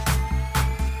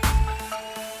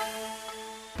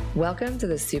Welcome to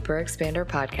the Super Expander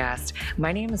podcast.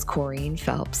 My name is Corrine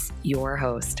Phelps, your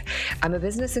host. I'm a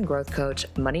business and growth coach,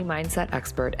 money mindset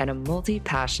expert, and a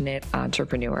multi-passionate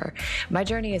entrepreneur. My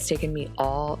journey has taken me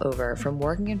all over, from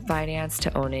working in finance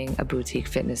to owning a boutique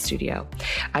fitness studio.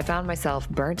 I found myself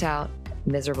burnt out,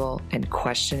 miserable, and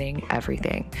questioning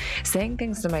everything. Saying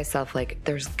things to myself like,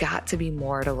 there's got to be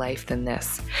more to life than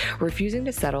this. Refusing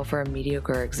to settle for a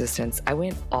mediocre existence, I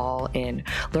went all in,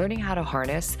 learning how to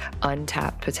harness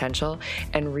untapped potential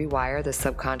and rewire the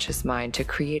subconscious mind to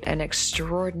create an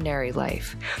extraordinary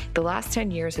life. The last 10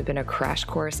 years have been a crash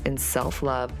course in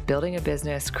self-love, building a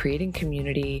business, creating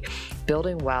community,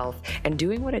 building wealth, and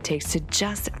doing what it takes to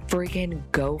just freaking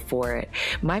go for it.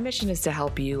 My mission is to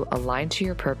help you align to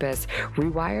your purpose,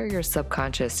 rewire your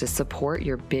subconscious to support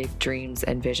your big dreams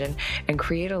and vision, and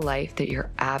create a life that you're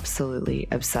absolutely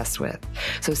obsessed with.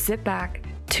 So sit back,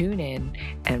 tune in,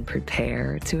 and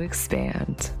prepare to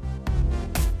expand.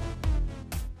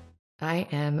 I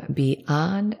am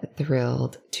beyond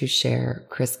thrilled to share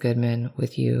Chris Goodman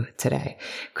with you today.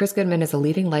 Chris Goodman is a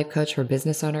leading life coach for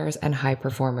business owners and high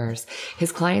performers.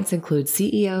 His clients include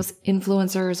CEOs,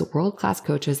 influencers, world-class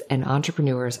coaches, and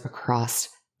entrepreneurs across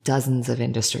dozens of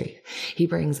industries. He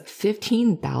brings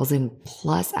 15,000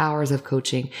 plus hours of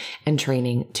coaching and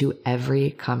training to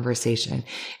every conversation.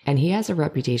 And he has a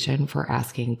reputation for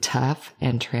asking tough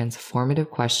and transformative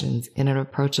questions in an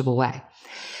approachable way.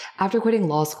 After quitting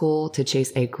law school to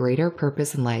chase a greater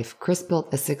purpose in life, Chris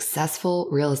built a successful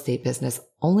real estate business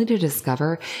only to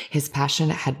discover his passion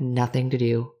had nothing to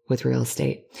do with real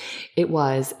estate. It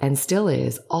was, and still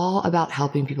is, all about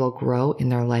helping people grow in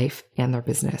their life and their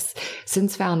business.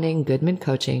 Since founding Goodman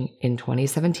Coaching in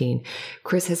 2017,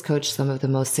 Chris has coached some of the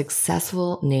most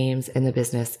successful names in the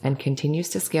business and continues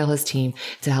to scale his team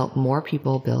to help more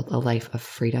people build a life of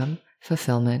freedom,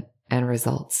 fulfillment, and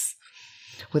results.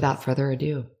 Without further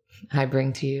ado, I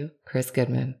bring to you Chris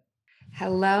Goodman.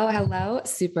 Hello,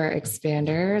 Super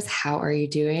Expanders. How are you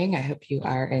doing? I hope you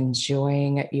are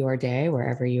enjoying your day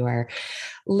wherever you are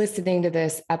listening to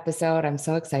this episode. I'm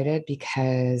so excited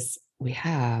because we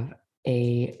have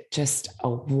just a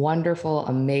wonderful,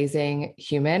 amazing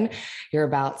human you're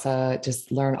about to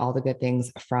just learn all the good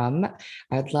things from.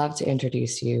 I'd love to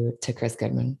introduce you to Chris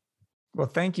Goodman. Well,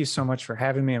 thank you so much for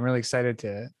having me. I'm really excited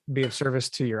to be of service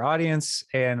to your audience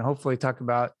and hopefully talk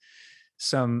about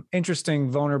some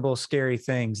interesting, vulnerable, scary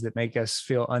things that make us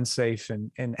feel unsafe. And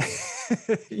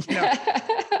you know,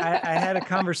 I had a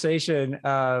conversation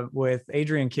with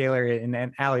Adrian Kaler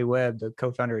and Allie Webb, the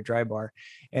co-founder at Dry Bar,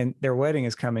 and their wedding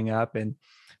is coming up. And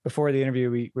before the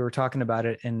interview, we were talking about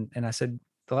it. And I said,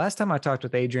 the last time I talked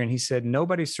with Adrian, he said,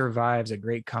 nobody survives a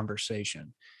great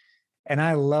conversation. And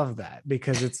I love that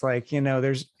because it's like, you know,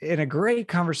 there's in a great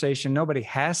conversation, nobody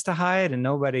has to hide and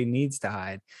nobody needs to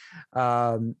hide.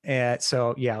 And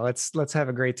so, yeah, let's have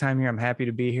a great time here. I'm happy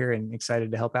to be here and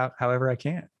excited to help out however I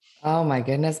can. Oh my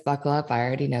goodness, buckle up. I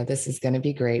already know this is going to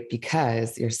be great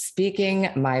because you're speaking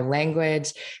my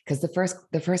language. Because the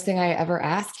first thing I ever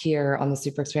ask here on the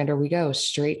Super Expander, we go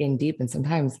straight in deep. And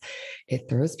sometimes it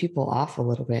throws people off a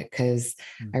little bit because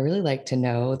I really like to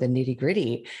know the nitty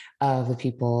gritty of the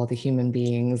people, the human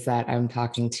beings that I'm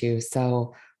talking to.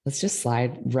 So let's just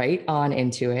slide right on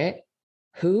into it.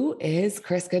 Who is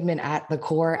Chris Goodman at the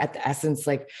core, at the essence?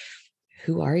 Like,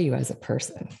 who are you as a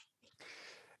person?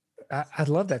 I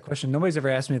love that question. Nobody's ever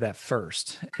asked me that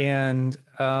first. And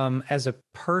as a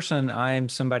person, I'm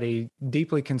somebody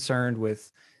deeply concerned with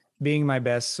being my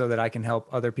best so that I can help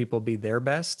other people be their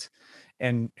best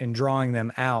and drawing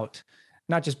them out,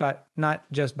 not just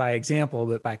by example,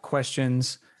 but by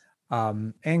questions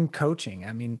and coaching.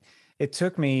 I mean, it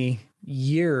took me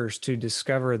years to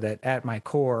discover that at my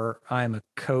core, I'm a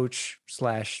coach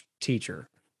 / teacher.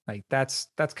 Like that's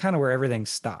kind of where everything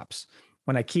stops.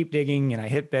 When I keep digging and I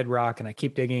hit bedrock and I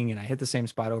keep digging and I hit the same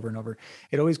spot over and over,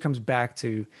 it always comes back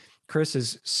to Chris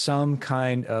is some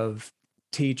kind of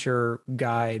teacher,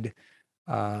 guide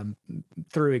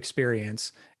through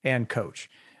experience and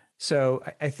coach. So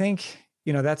I think,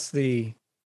 you know, that's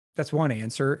one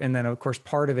answer. And then of course,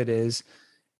 part of it is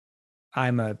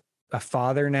I'm a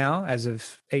father now as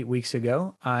of 8 weeks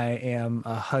ago. I am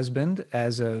a husband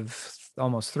as of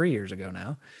almost 3 years ago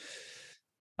now.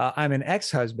 I'm an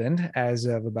ex-husband as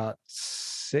of about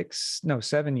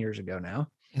 7 years ago now.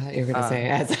 You're going to say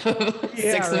as of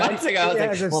 6 months ago. I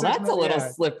was like, well, that's a little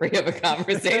slippery of a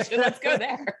conversation. Let's go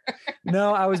there.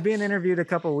 No, I was being interviewed a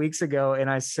couple of weeks ago and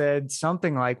I said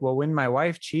something like, well, when my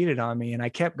wife cheated on me and I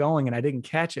kept going and I didn't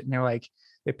catch it. And they're like,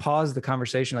 they paused the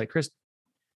conversation like, Chris,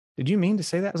 did you mean to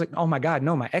say that? I was like, oh my God,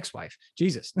 no, my ex-wife,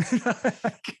 Jesus.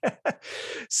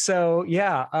 So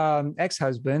yeah,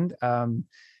 ex-husband,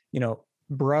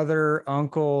 brother,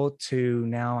 uncle to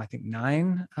now, I think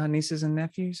 9 nieces and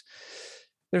nephews.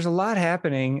 There's a lot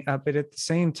happening, but at the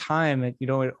same time, it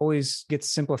always gets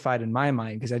simplified in my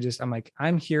mind because I'm like,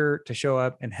 I'm here to show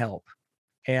up and help.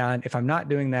 And if I'm not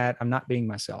doing that, I'm not being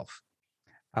myself.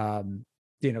 Um,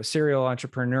 serial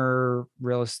entrepreneur,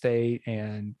 real estate,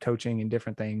 and coaching and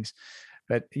different things.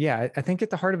 But yeah, I think at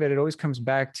the heart of it, it always comes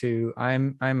back to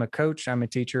I'm a coach, I'm a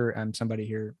teacher, I'm somebody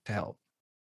here to help.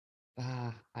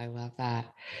 Ah, I love that.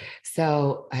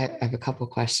 So I have a couple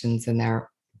questions in there.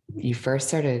 You first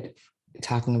started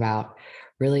talking about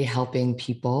really helping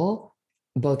people,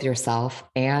 both yourself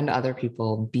and other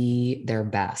people, be their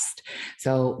best.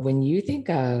 So when you think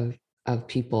of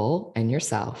people and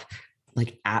yourself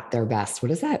like at their best, what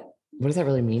does that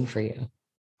really mean for you?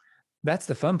 That's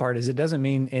the fun part is it doesn't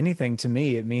mean anything to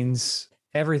me. It means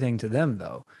everything to them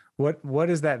though. What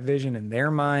is that vision in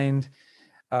their mind?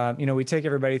 We take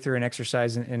everybody through an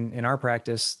exercise in our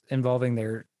practice involving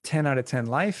their 10 out of 10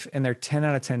 life and their 10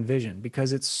 out of 10 vision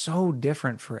because it's so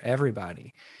different for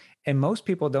everybody. And most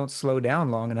people don't slow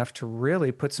down long enough to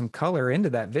really put some color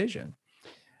into that vision.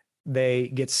 They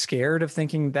get scared of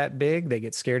thinking that big. They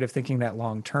get scared of thinking that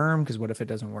long term because what if it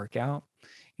doesn't work out?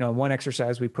 In one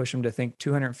exercise, we push them to think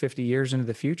 250 years into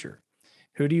the future.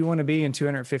 Who do you want to be in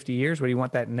 250 years? What do you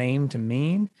want that name to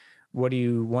mean? What do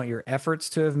you want your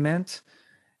efforts to have meant?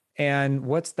 And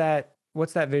what's that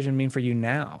vision mean for you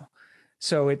now?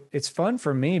 So it's fun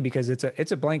for me because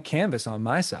it's a blank canvas on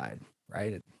my side,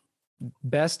 right?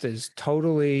 Best is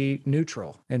totally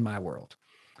neutral in my world.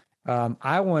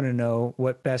 I want to know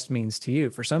what best means to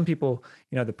you. For some people,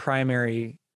 the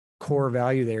primary core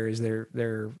value there is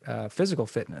their physical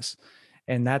fitness,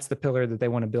 and that's the pillar that they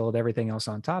want to build everything else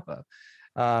on top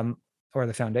of, or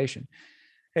the foundation.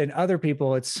 And other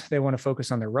people, they want to focus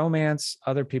on their romance.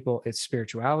 Other people, it's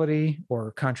spirituality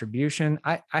or contribution.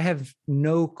 I have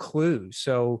no clue.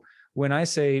 So when I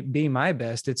say be my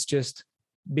best, it's just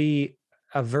be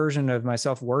a version of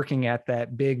myself working at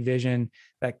that big vision,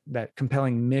 that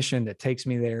compelling mission that takes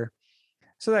me there.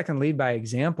 So that I can lead by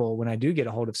example when I do get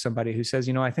a hold of somebody who says,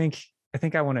 I think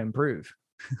I want to improve.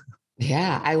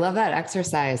 Yeah, I love that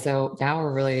exercise. So now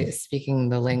we're really speaking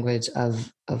the language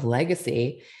of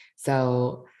legacy.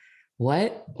 So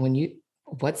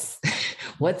what's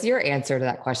what's your answer to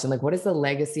that question? Like what is the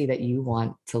legacy that you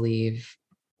want to leave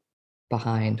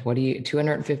behind? What do you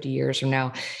 250 years from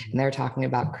now? And they're talking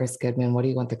about Chris Goodman. What do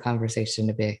you want the conversation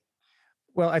to be?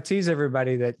 Well, I tease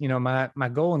everybody that, my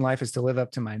goal in life is to live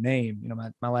up to my name.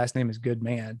 My last name is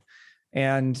Goodman.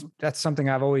 And that's something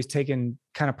I've always taken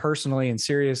kind of personally and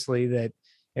seriously that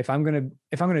if I'm going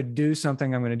to do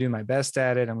something, I'm going to do my best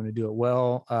at it. I'm going to do it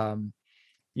well.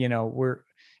 We're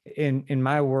in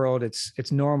my world,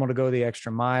 it's normal to go the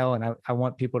extra mile. And I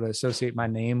want people to associate my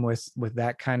name with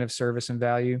that kind of service and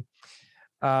value.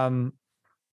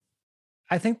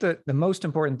 I think that the most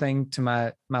important thing to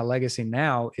my legacy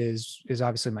now is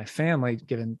obviously my family.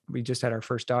 Given we just had our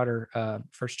first daughter,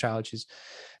 first child, it's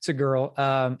a girl,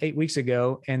 8 weeks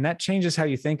ago, and that changes how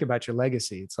you think about your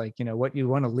legacy. It's like what you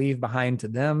want to leave behind to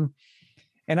them,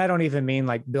 and I don't even mean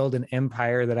like build an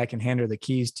empire that I can hand her the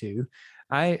keys to.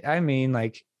 I mean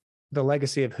like the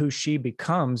legacy of who she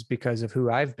becomes because of who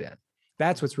I've been.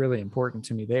 That's what's really important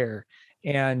to me there.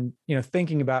 And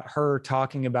thinking about her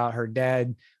talking about her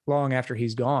dad long after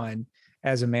he's gone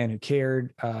as a man who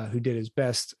cared, who did his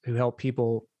best, who helped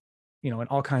people, in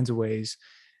all kinds of ways,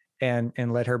 and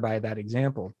led her by that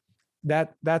example.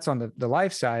 That's on the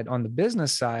life side. On the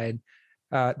business side,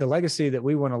 the legacy that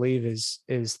we want to leave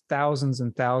is thousands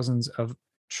and thousands of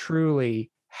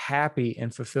truly happy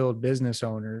and fulfilled business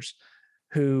owners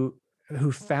who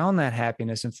found that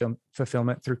happiness and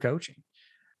fulfillment through coaching.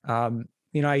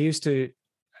 I used to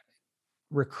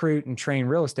recruit and train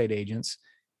real estate agents.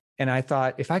 And I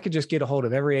thought if I could just get a hold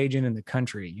of every agent in the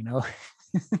country,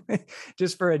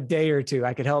 just for a day or two,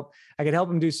 I could help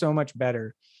them do so much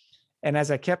better. And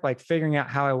as I kept like figuring out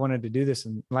how I wanted to do this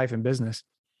in life and business,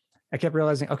 I kept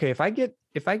realizing, okay, if I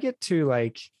get to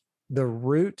like the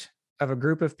root of a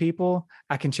group of people,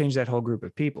 I can change that whole group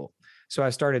of people. So I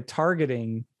started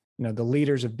targeting, the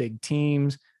leaders of big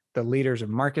teams, the leaders of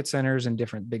market centers in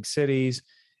different big cities,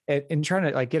 and trying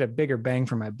to like get a bigger bang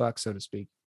for my buck, so to speak.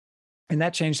 And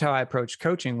that changed how I approached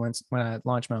coaching when I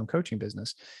launched my own coaching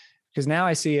business. Because now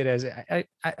I see it as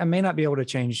I may not be able to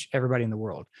change everybody in the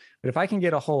world, but if I can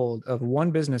get a hold of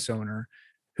one business owner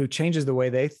who changes the way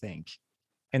they think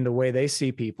and the way they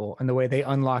see people and the way they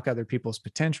unlock other people's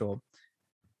potential,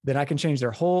 then I can change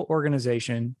their whole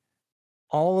organization,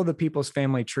 all of the people's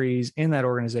family trees in that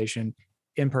organization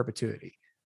in perpetuity.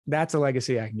 That's a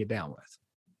legacy I can get down with.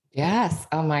 Yes.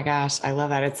 Oh my gosh. I love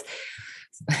that.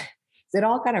 It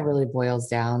all kind of really boils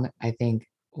down, I think,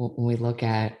 when we look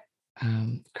at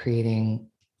creating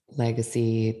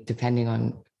legacy, depending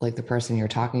on like the person you're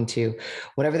talking to,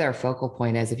 whatever their focal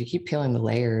point is, if you keep peeling the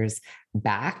layers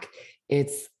back,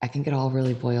 I think it all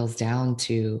really boils down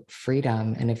to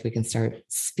freedom. And if we can start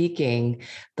speaking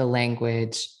the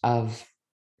language of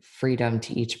freedom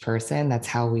to each person, that's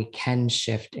how we can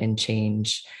shift and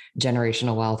change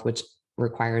generational wealth, which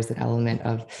requires an element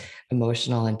of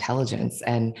emotional intelligence.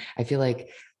 And I feel like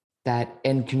that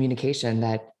in communication,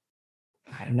 that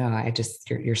I don't know,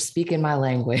 you're speaking my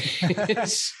language.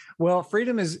 Well,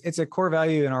 freedom it's a core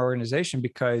value in our organization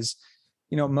because,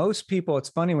 most people, it's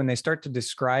funny when they start to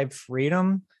describe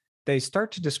freedom, they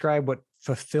start to describe what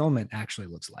fulfillment actually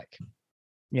looks like.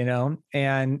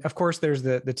 And of course there's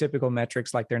the typical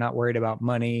metrics, like they're not worried about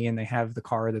money and they have the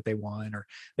car that they want, or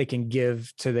they can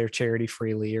give to their charity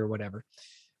freely or whatever.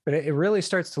 But it really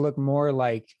starts to look more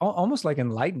like almost like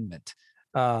enlightenment,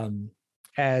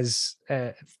 as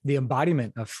the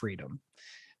embodiment of freedom.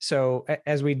 So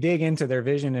as we dig into their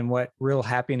vision and what real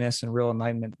happiness and real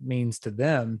enlightenment means to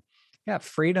them, yeah,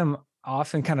 freedom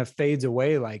often kind of fades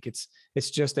away, like it's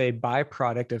just a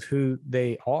byproduct of who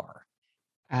they are.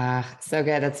 So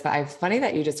good. It's funny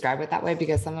that you describe it that way,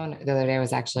 because someone the other day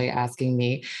was actually asking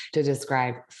me to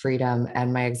describe freedom,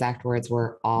 and my exact words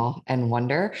were awe and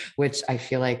wonder, which I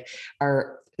feel like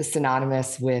are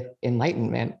synonymous with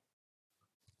enlightenment.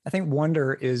 I think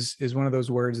wonder is one of those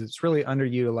words that's really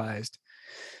underutilized.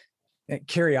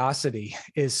 Curiosity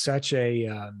is such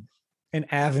an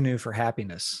avenue for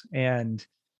happiness, and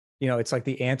it's like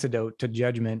the antidote to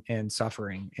judgment and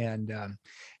suffering. And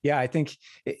yeah, I think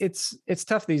it's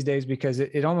tough these days because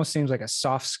it almost seems like a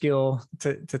soft skill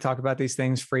to talk about these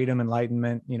things: freedom,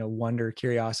 enlightenment, wonder,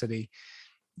 curiosity.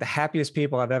 The happiest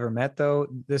people I've ever met, though,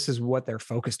 this is what they're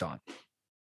focused on.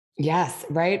 Yes,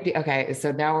 right. Okay,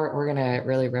 so now we're gonna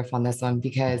really riff on this one,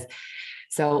 because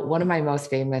so one of my most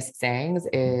famous sayings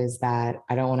is that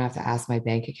I don't want to have to ask my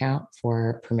bank account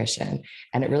for permission,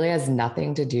 and it really has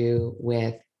nothing to do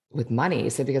with money.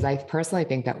 So because I personally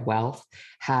think that wealth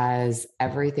has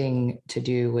everything to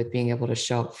do with being able to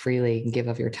show up freely and give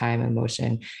of your time,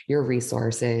 emotion, your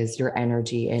resources, your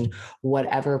energy in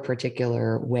whatever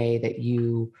particular way that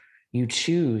you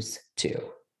choose to.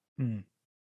 Mm.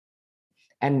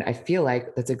 And I feel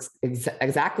like that's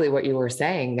exactly what you were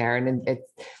saying there. And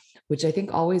which I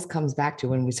think always comes back to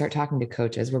when we start talking to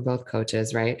coaches, we're both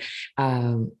coaches, right?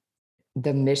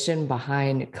 The mission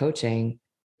behind coaching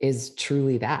is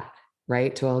truly that,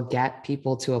 right? To get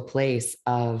people to a place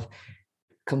of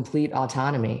complete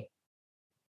autonomy.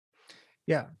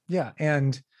 Yeah, yeah,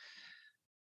 and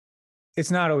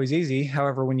it's not always easy.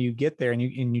 However, when you get there and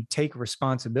you take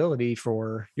responsibility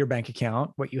for your bank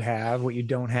account, what you have, what you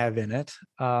don't have in it,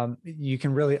 you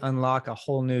can really unlock a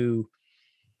whole new,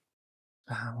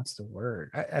 what's the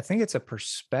word? I think it's a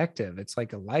perspective. It's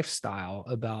like a lifestyle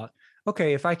about,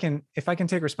 okay, if I can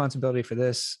take responsibility for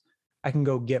this, I can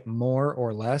go get more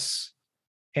or less,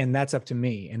 and that's up to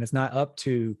me. And it's not up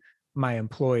to my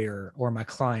employer or my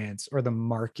clients or the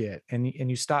market. And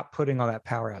you stop putting all that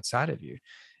power outside of you.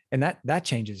 And that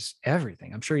changes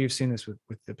everything. I'm sure you've seen this with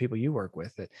the people you work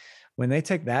with, that when they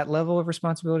take that level of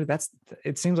responsibility,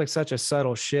 it seems like such a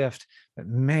subtle shift, but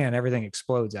man, everything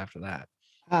explodes after that.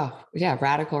 Oh, yeah.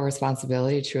 Radical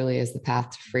responsibility truly is the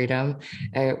path to freedom.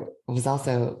 It was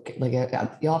also like,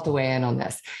 you'll have to weigh in on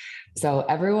this. So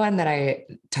everyone that I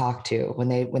talk to, when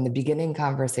the beginning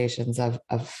conversations of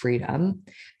freedom,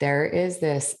 there is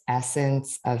this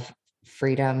essence of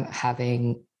freedom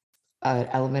having an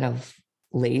element of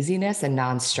laziness and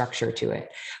non-structure to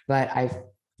it. But I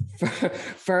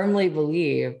firmly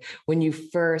believe when you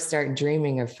first start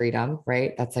dreaming of freedom,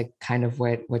 right? That's like kind of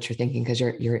what you're thinking, because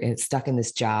you're stuck in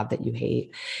this job that you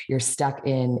hate. You're stuck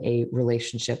in a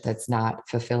relationship that's not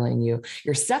fulfilling you.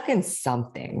 You're stuck in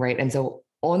something, right? And so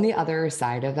on the other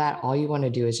side of that, all you want to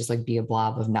do is just like be a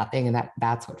blob of nothing. And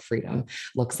that's what freedom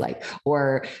looks like.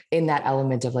 Or in that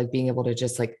element of like being able to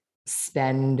just like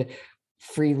spend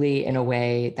freely in a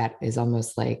way that is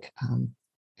almost like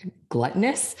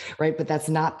gluttonous, right? But that's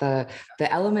not the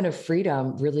element of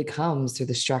freedom. Really comes through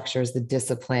the structures, the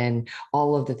discipline,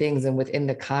 all of the things, and within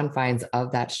the confines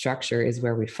of that structure is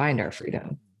where we find our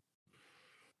freedom.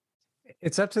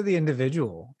 It's up to the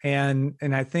individual. And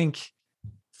I think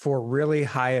for really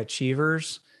high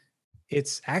achievers,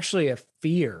 it's actually a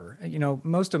fear.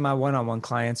 Most of my one-on-one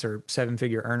clients are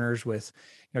seven-figure earners with,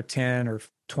 10 or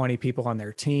 20 people on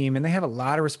their team, and they have a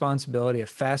lot of responsibility, a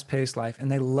fast-paced life,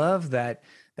 and they love that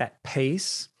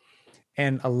pace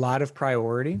and a lot of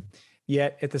priority.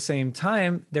 Yet at the same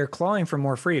time, they're clawing for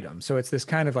more freedom. So it's this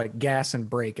kind of like gas and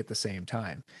brake at the same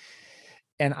time.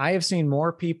 And I have seen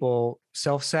more people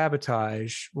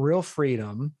self-sabotage real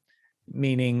freedom,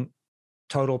 meaning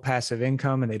total passive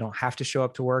income, and they don't have to show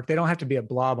up to work. They don't have to be a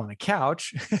blob on a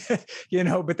couch,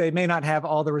 but they may not have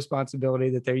all the responsibility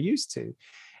that they're used to.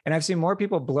 And I've seen more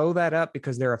people blow that up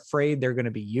because they're afraid they're going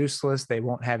to be useless. They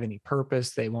won't have any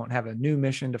purpose. They won't have a new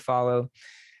mission to follow.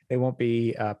 They won't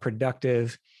be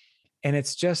productive. And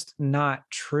it's just not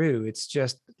true. It's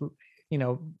just,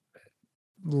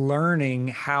 learning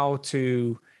how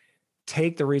to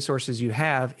take the resources you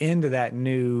have into that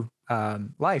new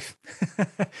life.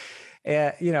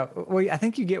 I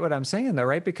think you get what I'm saying though,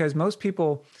 right? Because most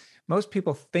people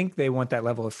think they want that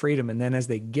level of freedom. And then as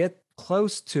they get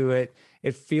close to it,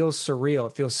 it feels surreal.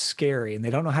 It feels scary. And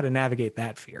they don't know how to navigate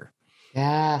that fear.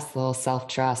 Yes, a little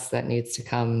self-trust that needs to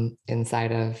come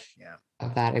inside of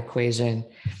that equation.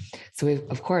 So we've,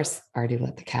 of course, already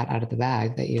let the cat out of the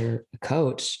bag that you're a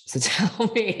coach. So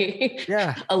tell me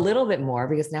a little bit more,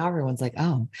 because now everyone's like,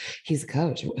 oh, he's a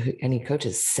coach and he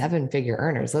coaches 7-figure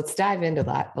earners. Let's dive into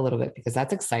that a little bit, because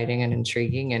that's exciting and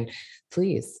intriguing. And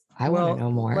please, I want to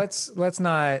know more. Let's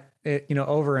not,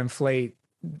 overinflate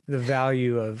the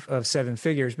value of 7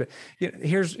 figures, but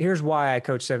here's why I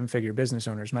coach 7-figure business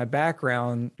owners. My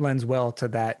background lends well to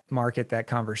that market, that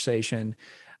conversation,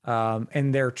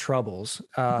 and their troubles.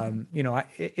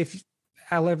 If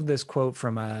I love this quote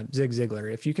from Zig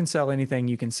Ziglar: if you can sell anything,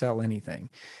 you can sell anything.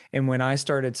 And when I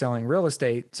started selling real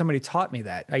estate, somebody taught me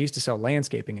that. I used to sell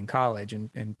landscaping in college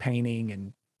and painting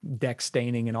and deck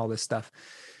staining and all this stuff.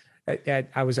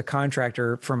 I was a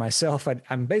contractor for myself.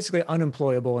 I'm basically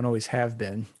unemployable and always have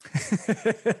been.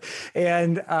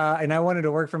 And I wanted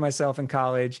to work for myself in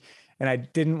college, and I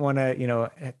didn't want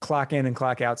to, clock in and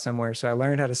clock out somewhere. So I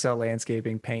learned how to sell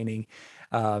landscaping, painting,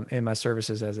 in my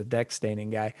services as a deck staining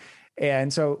guy.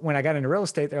 And so when I got into real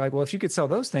estate, they're like, well, if you could sell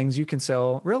those things, you can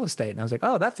sell real estate. And I was like,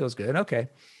 oh, that feels good. Okay.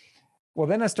 Well,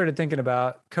 then I started thinking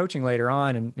about coaching later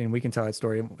on, and we can tell that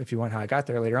story if you want, how I got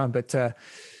there later on. But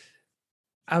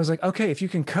I was like, okay, if you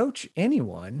can coach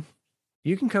anyone,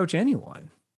 you can coach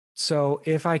anyone. So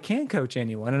if I can coach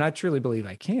anyone, and I truly believe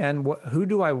I can, who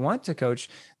do I want to coach?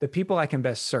 The people I can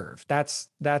best serve. That's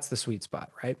the sweet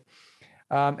spot, right?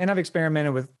 And I've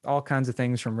experimented with all kinds of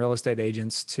things, from real estate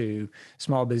agents to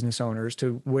small business owners,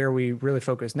 to where we really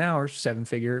focus now are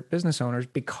 7-figure business owners,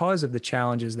 because of the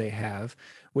challenges they have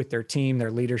with their team,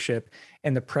 their leadership,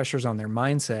 and the pressures on their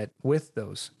mindset with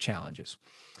those challenges.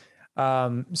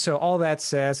 So all that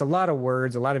says, a lot of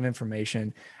words, a lot of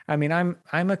information. I mean,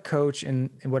 I'm a coach in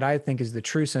what I think is the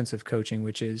true sense of coaching,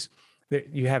 which is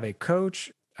that you have a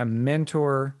coach, a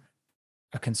mentor,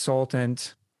 a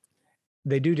consultant.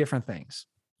 They do different things.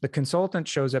 The consultant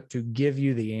shows up to give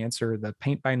you the answer, the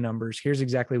paint by numbers. Here's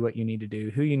exactly what you need to do,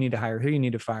 who you need to hire, who you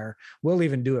need to fire. We'll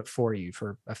even do it for you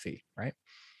for a fee, right?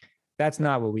 That's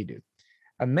not what we do.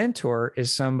 A mentor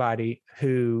is somebody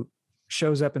who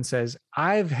shows up and says,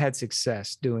 I've had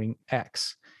success doing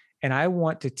X, and I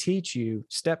want to teach you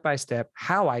step by step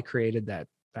how I created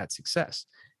that success.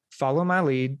 Follow my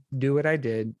lead, do what I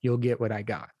did, you'll get what I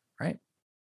got, right?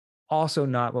 Also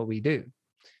not what we do.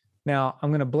 Now, I'm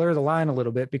going to blur the line a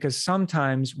little bit, because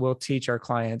sometimes we'll teach our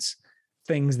clients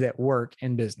things that work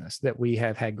in business that we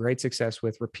have had great success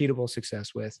with, repeatable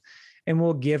success with, and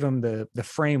we'll give them the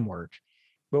framework.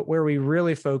 But where we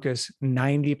really focus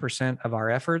 90% of our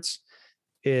efforts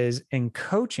is in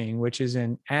coaching, which is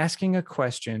in asking a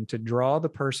question to draw the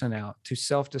person out to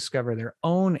self-discover their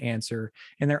own answer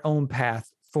and their own path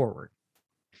forward.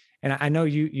 And I know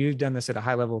you've done this at a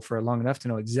high level for long enough to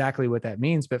know exactly what that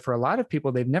means. But for a lot of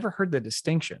people, they've never heard the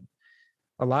distinction.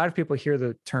 A lot of people hear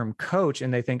the term coach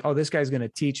and they think, oh, this guy's going to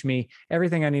teach me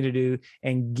everything I need to do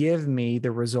and give me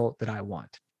the result that I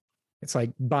want. It's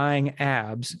like buying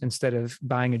abs instead of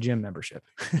buying a gym membership.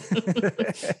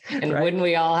 And right? Wouldn't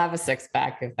we all have a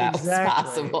 6-pack if that was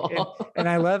possible? And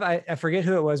I forget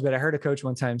who it was, but I heard a coach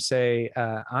one time say,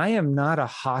 I am not a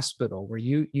hospital where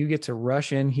you get to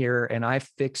rush in here and I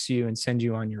fix you and send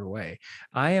you on your way.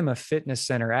 I am a fitness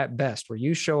center at best, where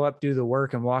you show up, do the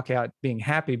work, and walk out being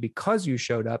happy because you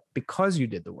showed up, because you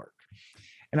did the work.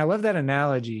 And I love that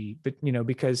analogy, but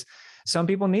because some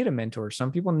people need a mentor,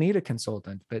 some people need a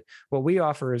consultant, but what we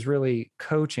offer is really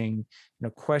coaching,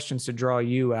 questions to draw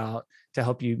you out to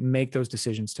help you make those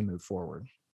decisions to move forward.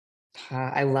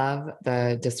 I love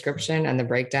the description and the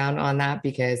breakdown on that,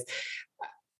 because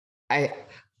I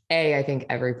think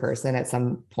every person at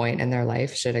some point in their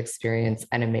life should experience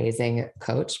an amazing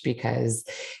coach, because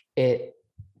it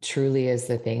truly is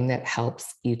the thing that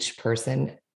helps each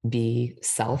person be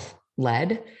self,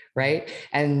 led, right?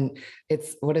 And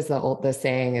it's, what is the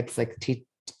saying? It's like,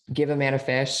 give a man a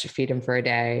fish, feed him for a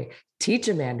day, teach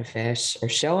a man to fish, or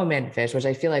show a man to fish, which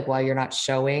I feel like while you're not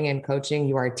showing and coaching,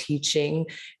 you are teaching,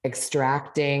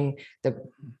 extracting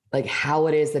like how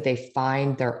it is that they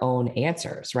find their own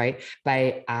answers, right?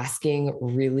 By asking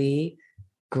really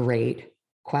great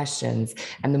questions.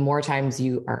 And the more times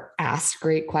you are asked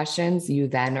great questions, you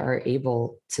then are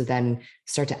able to then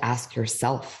start to ask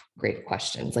yourself great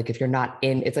questions. Like if you're not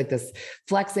in, it's like this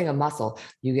flexing a muscle.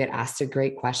 You get asked a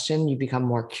great question, you become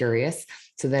more curious.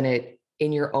 So then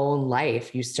in your own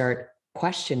life, you start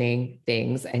questioning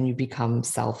things and you become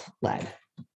self-led.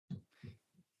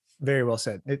 Very well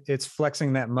said. It's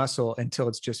flexing that muscle until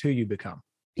it's just who you become.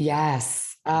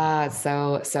 Yes.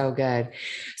 So good.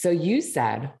 So you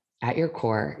said at your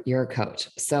core, you're a coach.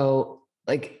 So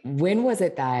like, when was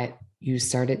it that you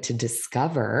started to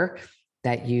discover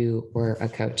that you were a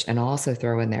coach? And I'll also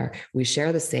throw in there, we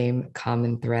share the same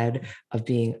common thread of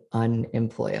being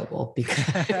unemployable because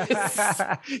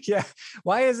yeah.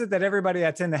 Why is it that everybody I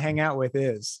tend to hang out with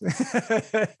is?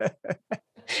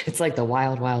 it's like the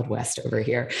wild, wild west over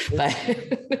here. But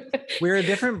we're a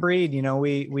different breed. You know,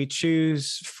 we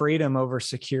choose freedom over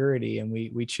security, and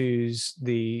we choose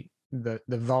the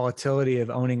volatility of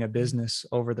owning a business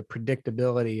over the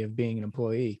predictability of being an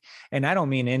employee. And I don't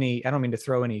mean to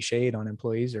throw any shade on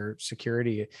employees or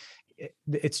security.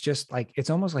 It's just like, it's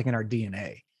almost like in our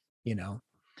DNA, you know?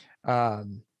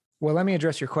 Well, let me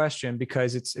address your question,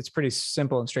 because it's pretty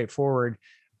simple and straightforward.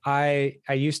 I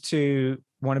used to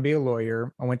want to be a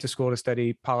lawyer. I went to school to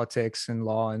study politics and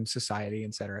law and society,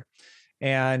 et cetera.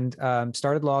 And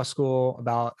started law school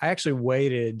I actually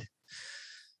waited,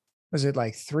 was it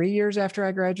like 3 years after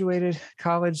I graduated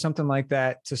college, something like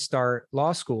that, to start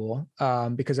law school,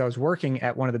 because I was working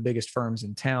at one of the biggest firms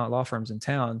in town, law firms in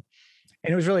town.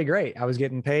 And it was really great. I was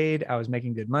getting paid. I was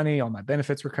making good money. All my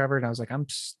benefits were covered. And I was like, I'm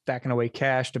stacking away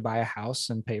cash to buy a house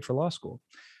and pay for law school.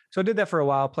 So I did that for a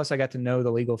while. Plus I got to know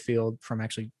the legal field from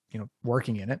actually,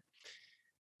 working in it.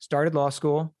 Started law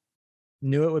school,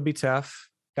 knew it would be tough.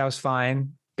 That was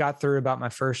fine. Got through about my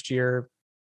first year,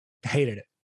 hated it.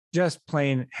 Just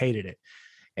plain hated it.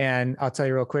 And I'll tell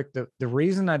you real quick, the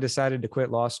reason I decided to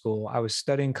quit law school, I was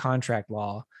studying contract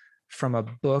law from a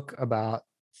book about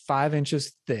 5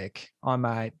 inches thick on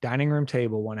my dining room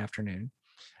table one afternoon.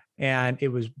 And it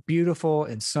was beautiful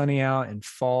and sunny out in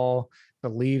fall. The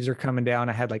leaves are coming down.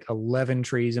 I had like 11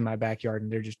 trees in my backyard,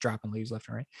 and they're just dropping leaves left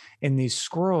and right. And these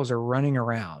squirrels are running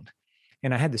around.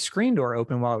 And I had the screen door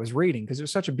open while I was reading, because it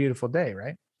was such a beautiful day,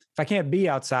 right? If I can't be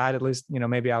outside, at least,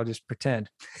 maybe I'll just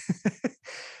pretend.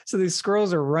 So these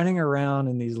squirrels are running around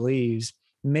in these leaves,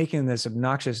 making this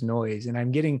obnoxious noise. And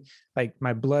I'm getting like,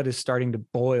 my blood is starting to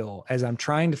boil as I'm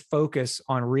trying to focus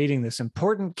on reading this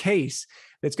important case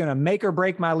that's going to make or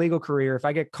break my legal career if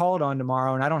I get called on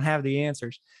tomorrow and I don't have the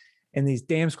answers. And these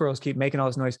damn squirrels keep making all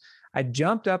this noise. I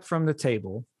jumped up from the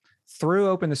table, threw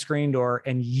open the screen door,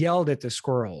 and yelled at the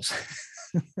squirrels.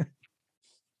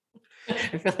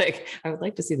 I feel like I would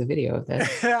like to see the video of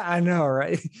this. I know,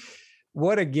 right?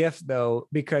 What a gift, though,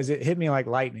 because it hit me like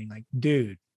lightning. Like,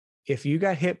 dude, if you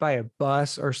got hit by a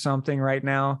bus or something right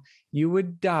now, you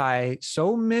would die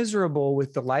so miserable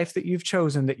with the life that you've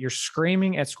chosen that you're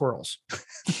screaming at squirrels.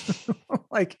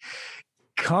 Like,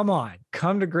 come on,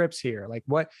 come to grips here. Like,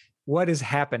 what is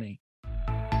happening?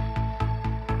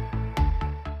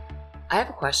 I have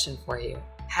a question for you.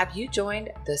 Have you joined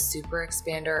the Super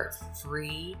Expander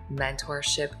free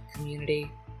mentorship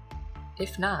community?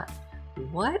 If not,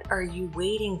 what are you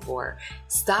waiting for?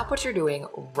 Stop what you're doing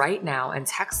right now and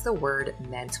text the word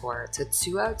mentor to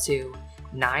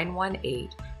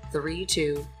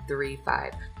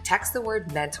 202-918-3235. Text the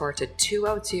word mentor to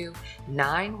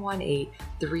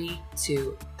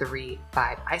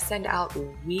 202-918-3235. I send out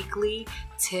weekly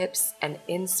tips and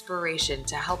inspiration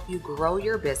to help you grow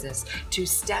your business, to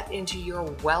step into your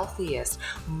wealthiest,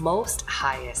 most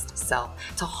highest self,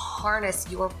 to harness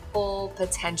your full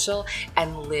potential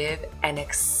and live an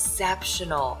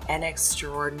exceptional and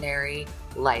extraordinary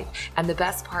life. And the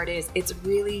best part is, it's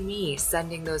really me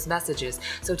sending those messages.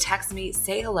 So text me,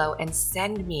 say hello, and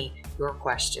send me your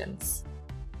questions.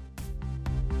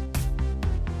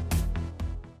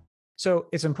 So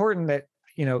it's important that,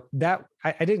 that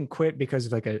I didn't quit because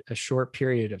of like a short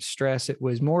period of stress. It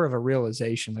was more of a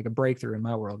realization, like a breakthrough in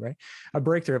my world, right? A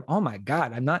breakthrough of, oh my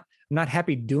God, I'm not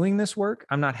happy doing this work.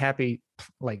 I'm not happy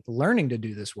like learning to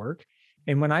do this work.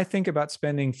 And when I think about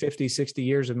spending 50, 60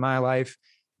 years of my life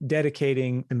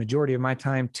dedicating the majority of my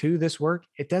time to this work,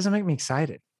 it doesn't make me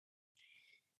excited.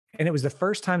 And it was the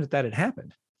first time that had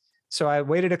happened. So I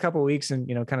waited a couple of weeks and,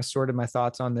 kind of sorted my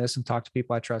thoughts on this and talked to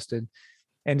people I trusted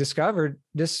and discovered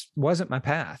this wasn't my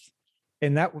path.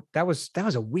 And that was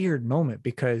a weird moment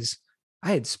because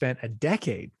I had spent a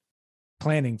decade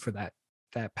planning for that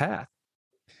path.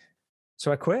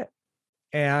 So I quit.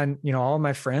 And, all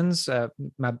my friends,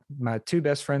 my two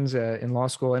best friends in law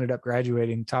school ended up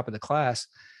graduating top of the class.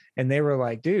 And they were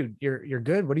like, dude, you're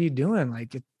good. What are you doing?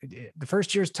 Like the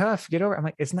first year's tough. Get over it. I'm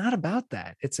like, it's not about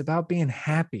that. It's about being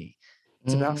happy.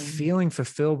 It's about feeling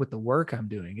fulfilled with the work I'm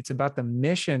doing. It's about the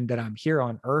mission that I'm here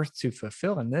on earth to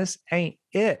fulfill. And this ain't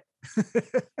it.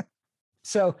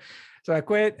 So I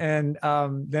quit. And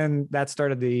then that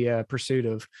started the pursuit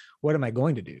of what am I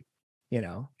going to do?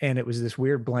 And it was this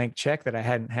weird blank check that I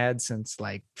hadn't had since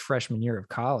like freshman year of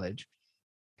college.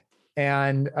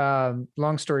 And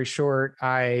long story short,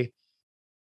 I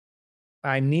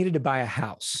needed to buy a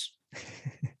house.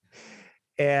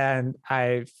 And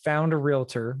I found a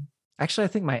realtor. Actually, I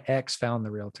think my ex found the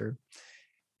realtor.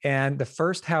 And the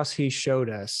first house he showed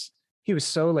us, he was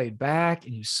so laid back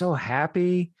and he was so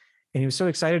happy. And he was so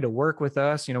excited to work with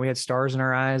us. We had stars in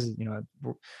our eyes.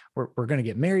 We're going to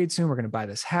get married soon. We're going to buy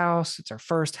this house. It's our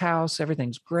first house.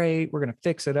 Everything's great. We're going to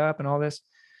fix it up and all this.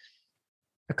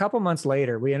 A couple months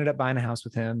later, we ended up buying a house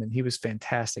with him, and he was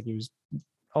fantastic. He was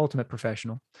ultimate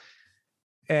professional.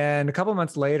 And a couple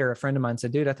months later, a friend of mine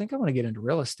said, dude, I think I want to get into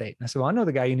real estate. And I said, well, I know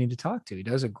the guy you need to talk to. He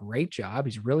does a great job.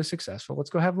 He's really successful. Let's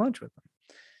go have lunch with him.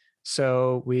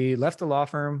 So we left the law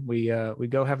firm. We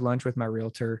go have lunch with my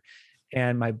realtor.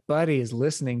 And my buddy is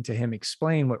listening to him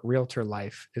explain what realtor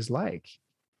life is like.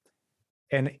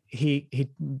 And he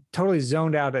totally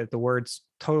zoned out at the words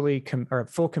totally or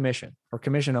full commission or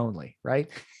commission only, right?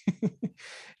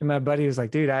 And my buddy was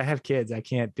like, dude, I have kids. I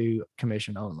can't do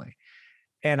commission only.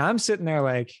 And I'm sitting there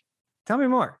like, tell me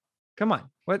more. Come on.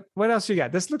 What else you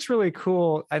got? This looks really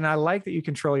cool. And I like that you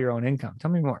control your own income.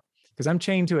 Tell me more. Because I'm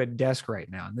chained to a desk right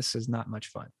now, and this is not much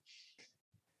fun.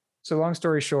 So long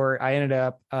story short, I ended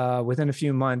up within a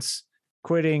few months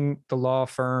quitting the law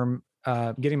firm,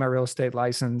 getting my real estate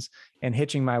license, and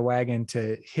hitching my wagon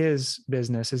to his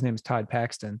business. His name is Todd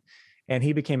Paxton, and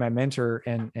he became my mentor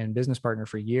and business partner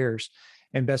for years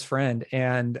and best friend.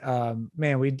 And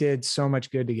man, we did so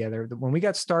much good together. When we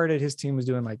got started, his team was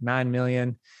doing like 9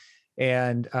 million.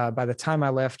 And by the time I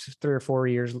left 4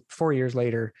 years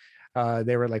later,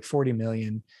 they were like 40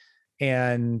 million.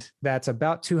 And that's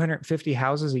about 250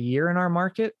 houses a year in our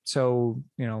market. So,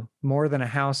 more than a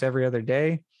house every other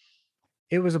day.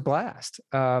 It was a blast.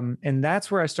 And that's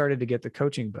where I started to get the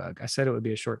coaching bug. I said it would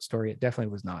be a short story. It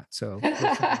definitely was not. So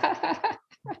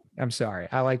I'm sorry.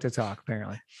 I like to talk,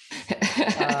 apparently.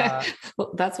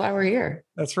 Well, that's why we're here.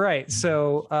 That's right.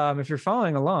 So if you're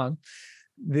following along,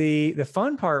 the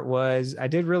fun part was I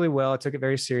did really well. I took it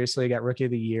very seriously. I got Rookie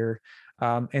of the Year.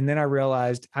 And then I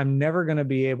realized I'm never going to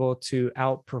be able to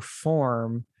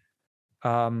outperform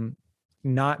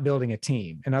not building a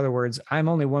team. In other words, I'm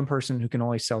only one person who can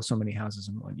only sell so many houses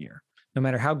in 1 year, no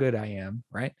matter how good I am,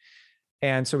 right?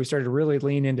 And so we started to really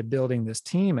lean into building this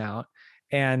team out.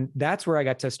 And that's where I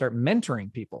got to start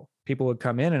mentoring people. People would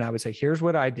come in and I would say, here's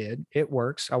what I did. It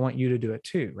works. I want you to do it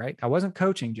too, right? I wasn't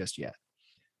coaching just yet.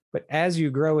 But as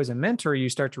you grow as a mentor, you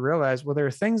start to realize, well, there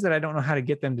are things that I don't know how to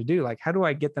get them to do. Like, how do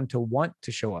I get them to want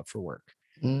to show up for work?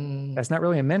 That's not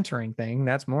really a mentoring thing.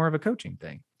 That's more of a coaching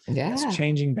thing. Yeah. That's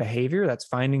changing behavior. That's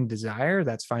finding desire.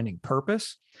 That's finding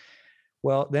purpose.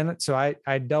 Well, then, so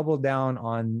I doubled down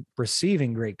on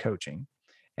receiving great coaching.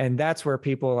 And that's where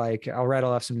people like, I'll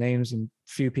rattle off some names and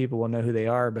few people will know who they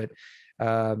are, but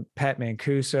Pat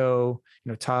Mancuso,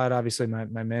 Todd, obviously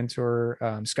my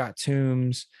mentor, Scott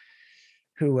Toombs.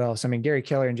 Who else? I mean, Gary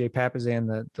Keller and Jay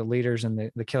Papasan, the leaders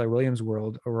in the Keller Williams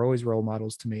world, are always role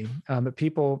models to me. But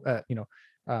people,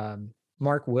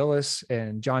 Mark Willis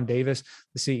and John Davis,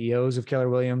 the CEOs of Keller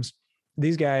Williams,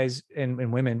 these guys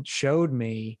and women showed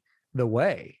me the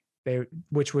way,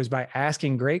 which was by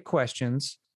asking great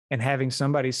questions and having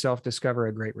somebody self-discover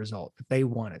a great result that they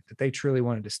wanted, that they truly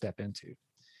wanted to step into.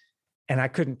 And I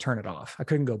couldn't turn it off. I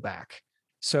couldn't go back.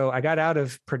 So I got out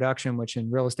of production, which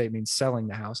in real estate means selling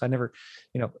the house. I never,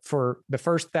 for the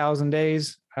first 1,000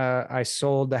 days, I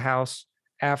sold the house.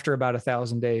 After about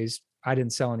 1,000 days, I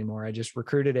didn't sell anymore. I just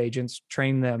recruited agents,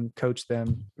 trained them, coached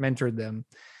them, mentored them.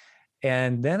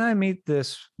 And then I meet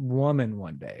this woman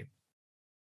one day,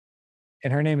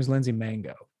 and her name is Lindsay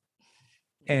Mango.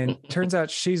 And turns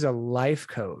out she's a life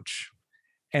coach.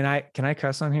 And can I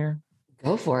cuss on here?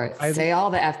 Go for it. Say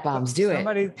all the F-bombs. Do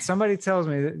it. Somebody tells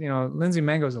me that, Lindsay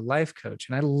Mango is a life coach.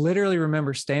 And I literally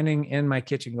remember standing in my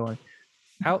kitchen going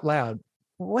out loud,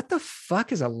 what the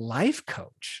fuck is a life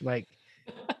coach? Like,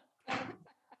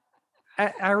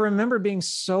 I remember being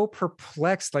so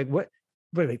perplexed. Like, what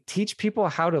do they teach people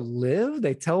how to live?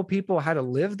 They tell people how to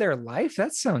live their life?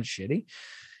 That sounds shitty.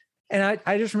 And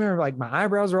I just remember like my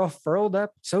eyebrows are all furled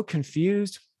up, so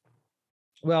confused.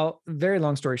 Well, very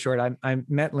long story short, I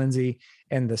met Lindsay,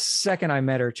 and the second I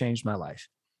met her changed my life.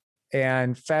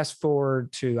 And fast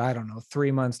forward to, I don't know,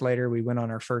 3 months later, we went on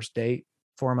our first date.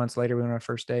 4 months later, we went on our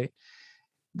first date.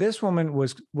 This woman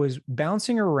was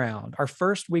bouncing around our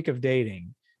first week of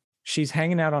dating. She's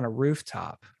hanging out on a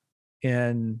rooftop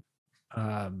in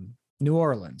New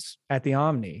Orleans at the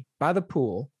Omni by the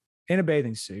pool in a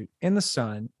bathing suit in the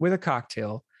sun with a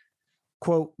cocktail,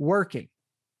 quote, working,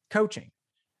 coaching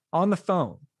on the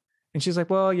phone. And she's like,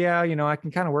 well, yeah, I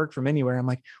can kind of work from anywhere. I'm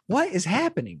like, what is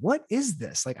happening? What is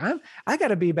this? Like, I got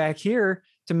to be back here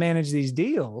to manage these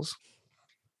deals.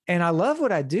 And I love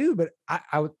what I do, but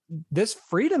this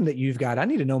freedom that you've got, I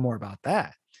need to know more about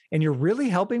that. And you're really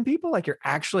helping people? Like, you're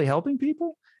actually helping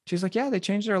people? She's like, yeah, they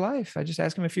changed their life. I just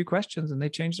ask them a few questions and they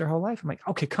changed their whole life. I'm like,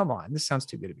 okay, come on. This sounds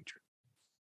too good to be true.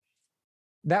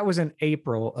 That was in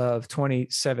April of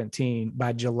 2017.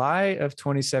 By July of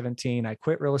 2017, I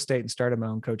quit real estate and started my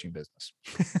own coaching business.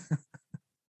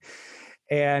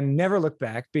 And never looked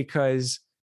back, because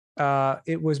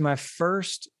it was my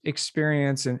first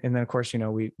experience. And then, of course,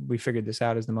 we figured this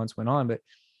out as the months went on, but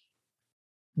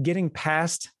getting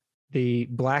past the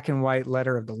black and white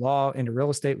letter of the law into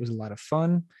real estate was a lot of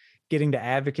fun. Getting to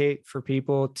advocate for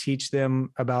people, teach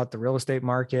them about the real estate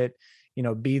market,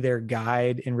 be their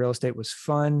guide in real estate was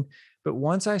fun. But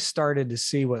once I started to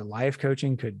see what life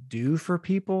coaching could do for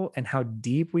people and how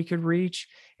deep we could reach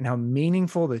and how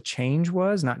meaningful the change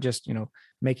was, not just,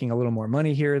 making a little more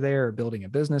money here or there or building a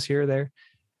business here or there.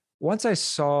 Once I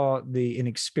saw and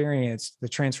experienced the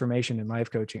transformation in life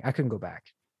coaching, I couldn't go back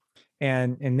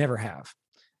and never have.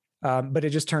 But it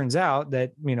just turns out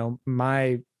that,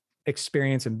 my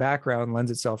experience and background lends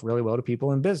itself really well to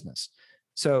people in business.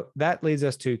 So that leads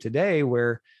us to today,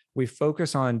 where we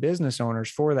focus on business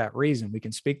owners for that reason. We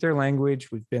can speak their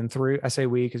language. We've been through, I say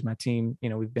we, because my team,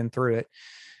 we've been through it.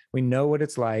 We know what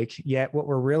it's like. Yet what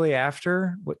we're really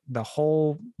after, what the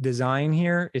whole design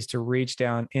here is to reach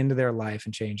down into their life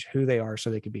and change who they are so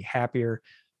they could be happier,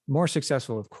 more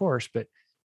successful, of course, but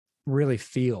really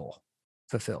feel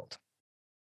fulfilled.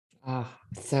 Oh,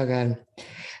 so good.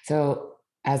 So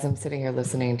as I'm sitting here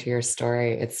listening to your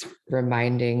story, it's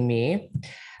reminding me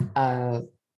of,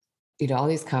 all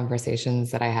these conversations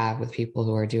that I have with people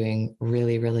who are doing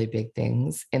really, really big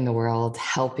things in the world,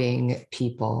 helping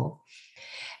people,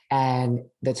 and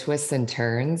the twists and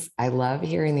turns. I love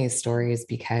hearing these stories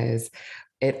because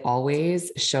it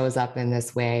always shows up in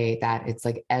this way that it's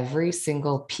like every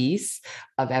single piece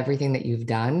of everything that you've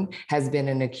done has been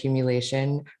an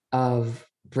accumulation of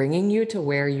bringing you to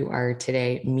where you are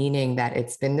today, meaning that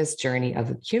it's been this journey of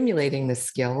accumulating the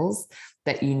skills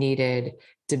that you needed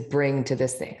to bring to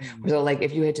this thing. So like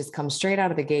if you had just come straight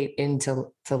out of the gate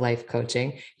into life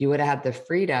coaching, you would have had the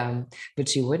freedom,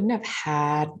 but you wouldn't have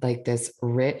had like this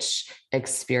rich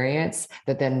experience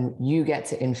that then you get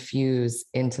to infuse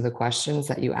into the questions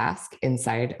that you ask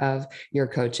inside of your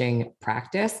coaching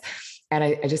practice. And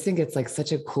I just think it's like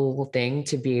such a cool thing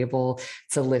to be able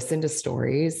to listen to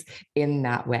stories in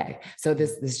that way. So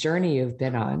this journey you've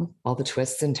been on, all the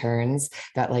twists and turns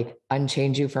that like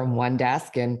unchained you from one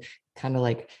desk and kind of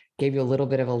like gave you a little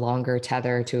bit of a longer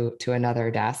tether to another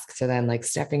desk, to then like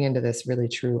stepping into this really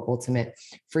true ultimate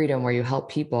freedom where you help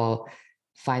people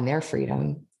find their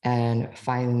freedom and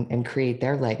find and create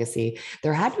their legacy.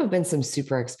 There had to have been some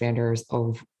super expanders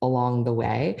along the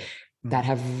way that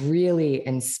have really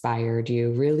inspired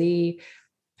you, really,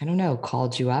 I don't know,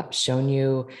 called you up, shown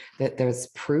you that there's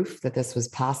proof that this was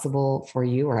possible for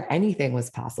you or anything was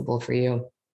possible for you.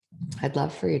 I'd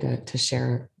love for you to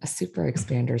share a super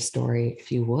expander story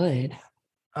if you would.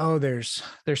 Oh, there's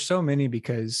so many,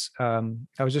 because I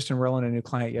was just enrolling a new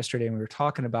client yesterday and we were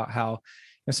talking about how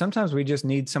sometimes we just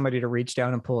need somebody to reach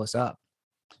down and pull us up.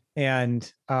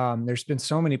 And there's been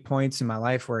so many points in my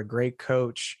life where a great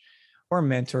coach or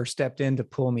mentor stepped in to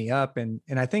pull me up. And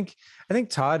I think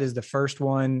Todd is the first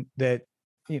one that,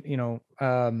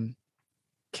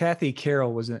 Kathy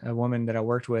Carroll was a woman that I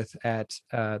worked with at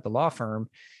the law firm.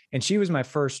 And she was my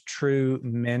first true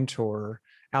mentor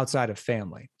outside of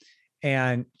family.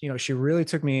 And, she really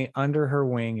took me under her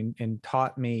wing and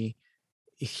taught me,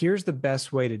 here's the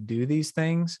best way to do these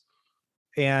things.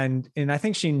 And I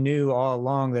think she knew all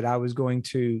along that I was going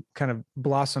to kind of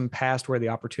blossom past where the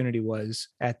opportunity was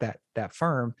at that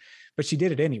firm, but she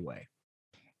did it anyway.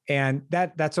 And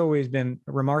that's always been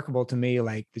remarkable to me,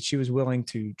 like that she was willing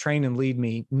to train and lead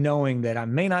me, knowing that I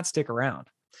may not stick around.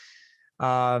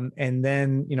 And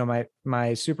then,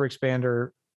 my super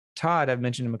expander, Todd, I've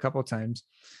mentioned him a couple of times.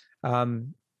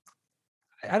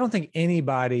 I don't think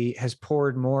anybody has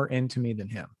poured more into me than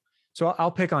him. So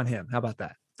I'll pick on him. How about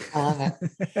that? I love it.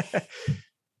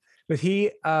 But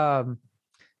he mentored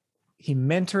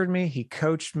me. He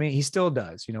coached me. He still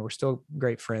does. We're still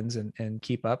great friends and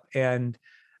keep up. And,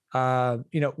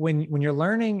 when you're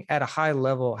learning at a high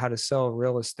level how to sell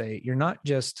real estate, you're not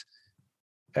just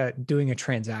doing a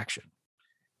transaction.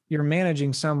 You're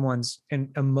managing someone's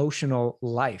emotional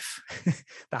life,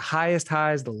 the highest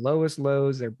highs, the lowest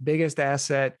lows, their biggest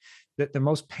asset, the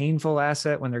most painful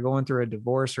asset when they're going through a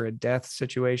divorce or a death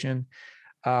situation.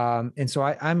 And so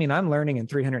I'm learning in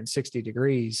 360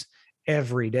 degrees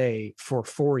every day for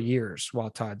 4 years while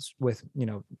Todd's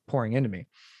pouring into me.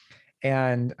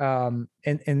 And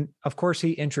of course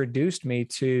he introduced me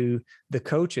to the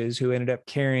coaches who ended up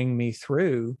carrying me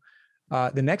through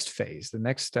the next phase, the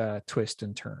next twist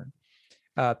and turn.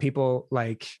 People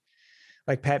like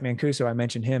Pat Mancuso, I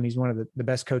mentioned him. He's one of the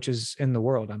best coaches in the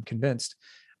world, I'm convinced.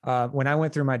 When I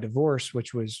went through my divorce,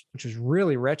 which was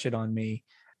really wretched on me,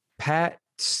 Pat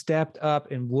stepped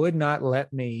up and would not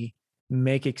let me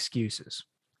make excuses.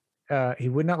 He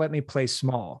would not let me play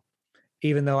small,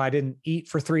 even though I didn't eat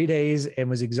for 3 days and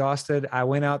was exhausted. I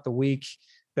went out the week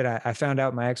that I found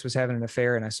out my ex was having an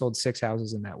affair, and I sold 6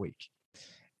 houses in that week.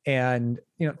 And,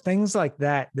 things like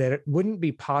that it wouldn't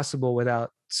be possible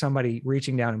without somebody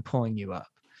reaching down and pulling you up.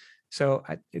 So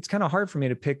it's kind of hard for me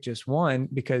to pick just one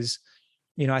because,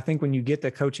 I think when you get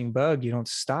the coaching bug, you don't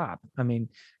stop. I mean,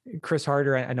 Chris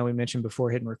Harder, I know we mentioned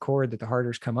before hitting record that the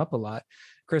Harders come up a lot.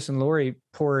 Chris and Lori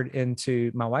poured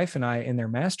into my wife and I in their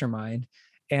mastermind.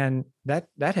 And that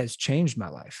has changed my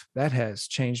life. That has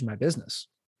changed my business.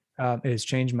 It has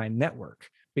changed my network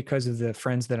because of the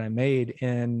friends that I made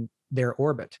in their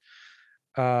orbit.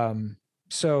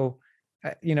 So,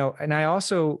 and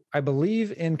I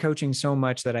believe in coaching so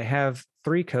much that I have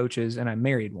 3 coaches and I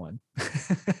married one.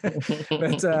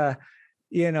 But,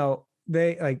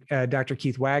 they Dr.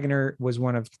 Keith Wagner was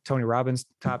one of Tony Robbins'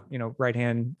 top,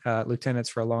 right-hand lieutenants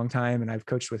for a long time. And I've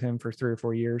coached with him for 3 or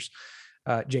 4 years.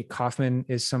 Jake Kaufman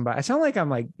is somebody. I sound like I'm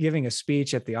like giving a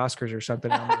speech at the Oscars or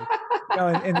something. I'm like,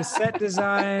 in the set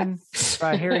design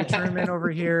by Harry Truman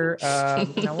over here.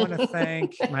 And I want to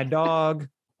thank my dog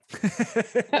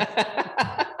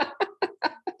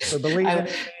for believing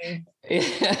in me.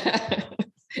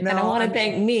 And I want to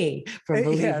thank me for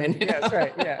believing. Yeah, that's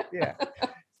right. Yeah.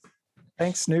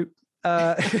 Thanks, Snoop.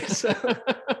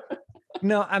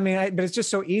 No, but it's just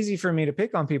so easy for me to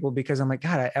pick on people because I'm like,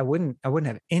 God, I wouldn't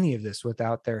have any of this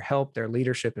without their help, their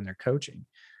leadership, and their coaching.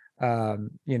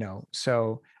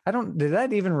 So did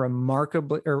that even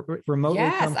remarkably or remotely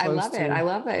come close? I love it. I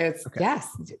love it. It's okay. Yes.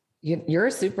 Your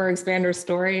super expander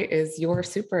story is your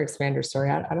super expander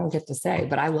story. I don't get to say,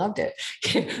 but I loved it.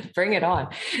 Bring it on.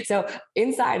 So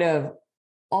inside of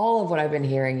all of what I've been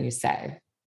hearing you say,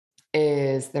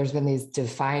 there's been these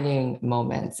defining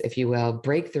moments, if you will,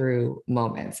 breakthrough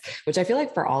moments, which I feel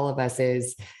like for all of us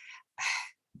is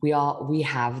we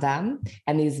have them.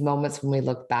 And these moments, when we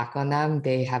look back on them,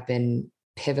 they have been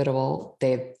pivotal.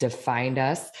 They've defined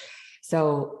us.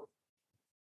 So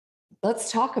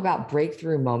let's talk about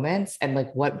breakthrough moments and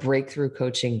like what breakthrough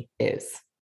coaching is.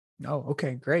 Oh,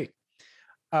 okay, great.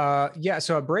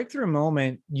 So a breakthrough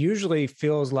moment usually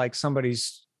feels like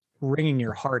somebody's wringing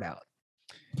your heart out.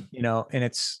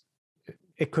 And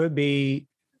it could be,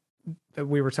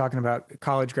 we were talking about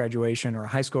college graduation or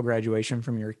high school graduation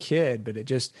from your kid, but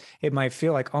it might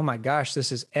feel like, oh my gosh,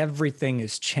 everything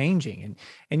is changing.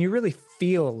 And you really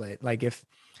feel it. Like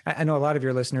I know a lot of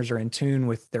your listeners are in tune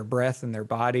with their breath and their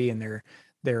body and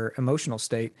their emotional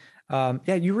state.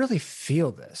 You really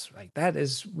feel this. Like that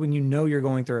is when you're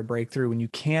going through a breakthrough, when you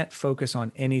can't focus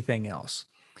on anything else.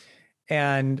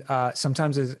 And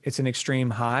sometimes it's an extreme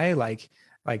high, like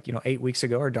 8 weeks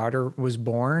ago, our daughter was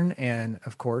born, and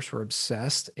of course we're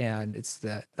obsessed, and it's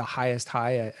the highest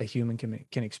high a human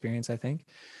can experience, I think.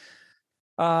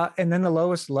 And then the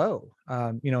lowest low.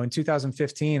 In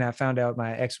 2015, I found out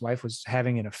my ex-wife was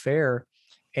having an affair,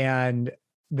 and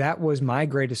that was my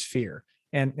greatest fear.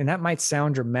 And that might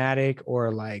sound dramatic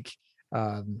or like,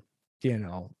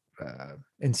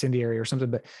 incendiary or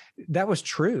something, but that was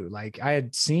true. Like I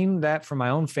had seen that from my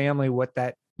own family, what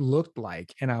that looked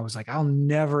like. And I was like, I'll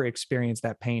never experience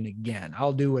that pain again.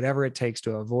 I'll do whatever it takes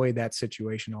to avoid that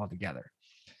situation altogether.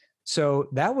 So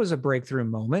that was a breakthrough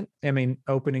moment.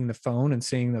 Opening the phone and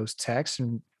seeing those texts,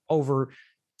 and over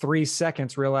 3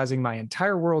 seconds, realizing my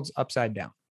entire world's upside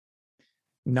down.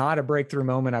 Not a breakthrough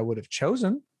moment I would have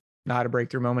chosen, not a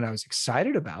breakthrough moment I was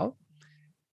excited about,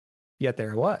 yet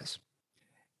there it was.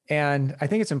 And I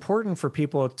think it's important for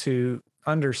people to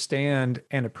understand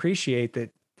and appreciate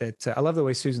that I love the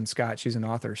way Susan Scott, she's an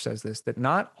author, says this, that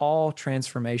not all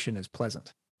transformation is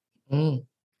pleasant. Mm.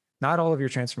 Not all of your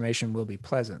transformation will be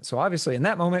pleasant. So obviously in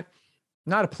that moment,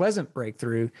 not a pleasant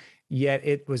breakthrough, yet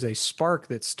it was a spark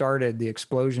that started the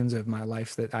explosions of my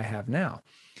life that I have now.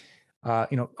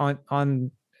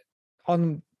 On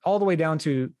all the way down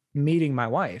to meeting my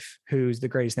wife, who's the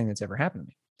greatest thing that's ever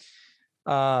happened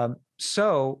to me.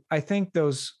 So I think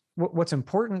what's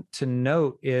important to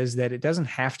note is that it doesn't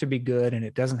have to be good and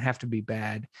it doesn't have to be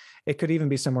bad. It could even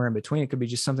be somewhere in between. It could be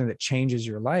just something that changes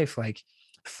your life, like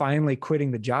finally quitting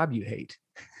the job you hate.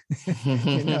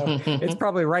 It's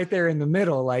probably right there in the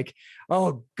middle, like,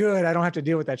 oh, good, I don't have to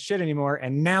deal with that shit anymore.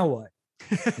 And now what?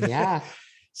 Yeah.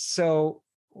 So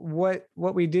what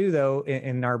we do though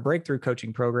in our breakthrough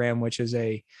coaching program, which is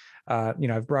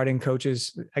I've brought in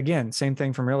coaches, again, same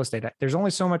thing from real estate. There's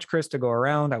only so much, Chris, to go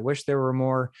around. I wish there were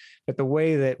more, but the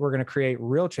way that we're going to create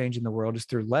real change in the world is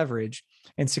through leverage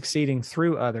and succeeding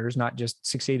through others, not just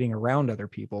succeeding around other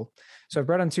people. So I've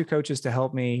brought on 2 coaches to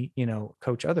help me,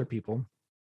 coach other people.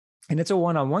 And it's a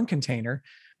one-on-one container.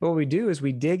 But what we do is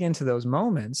we dig into those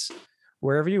moments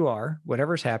wherever you are,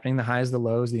 whatever's happening, the highs, the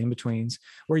lows, the in-betweens,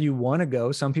 where you want to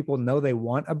go. Some people know they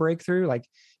want a breakthrough. Like,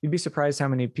 you'd be surprised how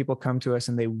many people come to us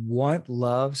and they want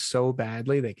love so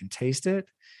badly, they can taste it,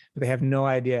 but they have no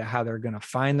idea how they're going to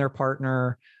find their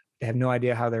partner. They have no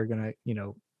idea how they're going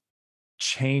to,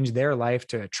 change their life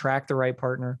to attract the right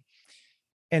partner.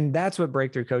 And that's what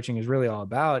breakthrough coaching is really all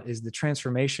about, is the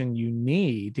transformation you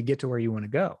need to get to where you want to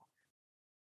go.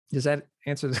 Does that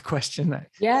answer the question?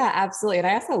 Yeah, absolutely. And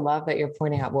I also love that you're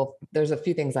pointing out, well, there's a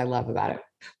few things I love about it.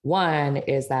 One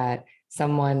is that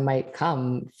someone might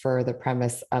come for the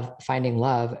premise of finding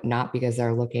love, not because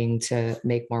they're looking to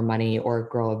make more money or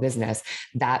grow a business.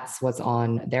 That's what's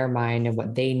on their mind and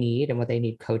what they need and what they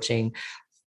need coaching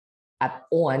at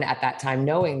that time,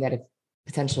 knowing that if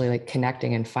potentially like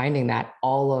connecting and finding that,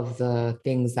 all of the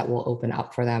things that will open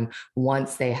up for them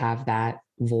once they have that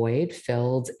void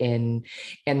filled in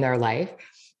their life.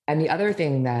 And the other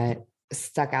thing that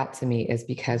stuck out to me is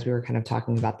because we were kind of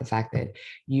talking about the fact that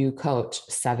you coach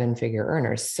 7-figure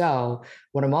earners. So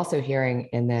what I'm also hearing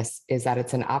in this is that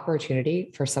it's an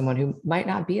opportunity for someone who might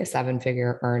not be a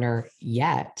 7-figure earner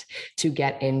yet to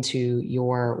get into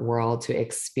your world, to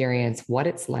experience what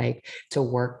it's like to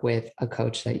work with a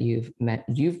coach that you've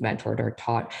mentored or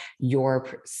taught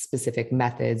your specific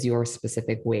methods, your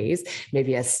specific ways,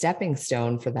 maybe a stepping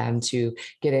stone for them to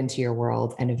get into your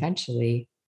world and eventually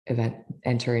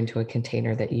enter into a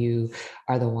container that you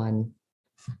are the one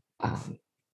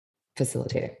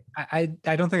facilitating. I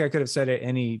don't think I could have said it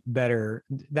any better.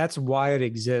 That's why it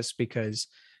exists, because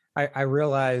I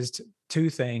realized 2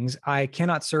 things. I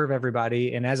cannot serve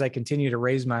everybody. And as I continue to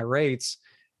raise my rates,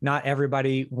 not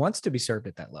everybody wants to be served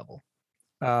at that level.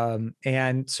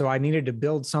 And so I needed to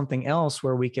build something else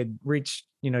where we could reach,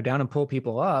 down and pull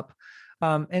people up.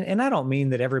 And I don't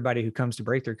mean that everybody who comes to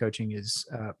breakthrough coaching is,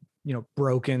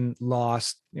 broken,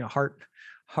 lost,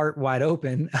 heart wide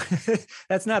open.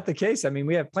 That's not the case. I mean,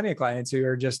 we have plenty of clients who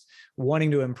are just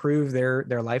wanting to improve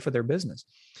their life or their business.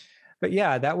 But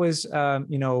yeah, that was, I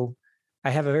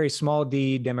have a very small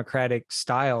d democratic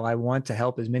style. I want to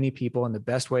help as many people in the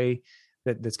best way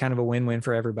that's kind of a win-win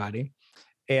for everybody.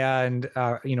 And,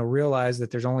 realize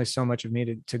that there's only so much of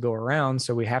me to go around.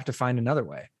 So we have to find another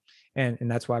way. And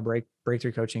that's why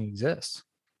breakthrough coaching exists.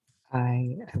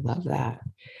 I love that.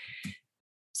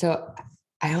 So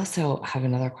I also have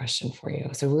another question for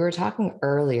you. So we were talking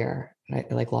earlier, and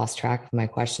I lost track of my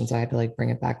question, so I had to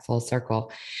bring it back full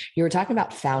circle. You were talking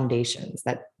about foundations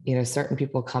that, certain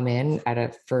people come in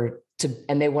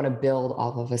and they want to build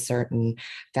off of a certain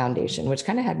foundation, which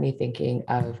kind of had me thinking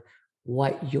of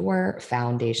what your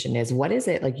foundation is. What is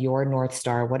it, like your North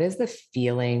Star? What is the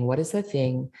feeling? What is the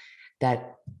thing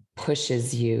that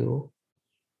pushes you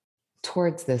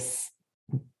towards this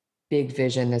big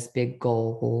vision, this big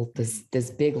goal,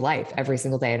 this big life every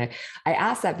single day? And I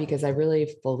ask that because I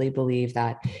really fully believe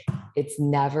that it's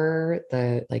never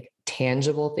the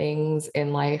tangible things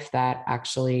in life that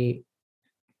actually,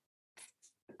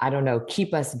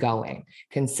 keep us going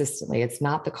consistently. It's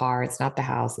not the car, it's not the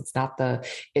house,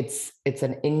 it's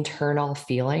an internal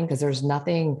feeling, because there's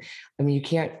nothing,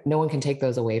 no one can take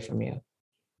those away from you.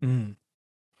 Mm.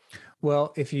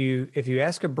 Well, if you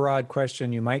ask a broad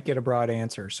question, you might get a broad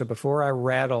answer. So before I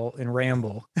rattle and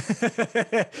ramble,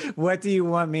 what do you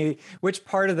want me? Which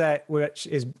part of that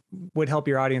would help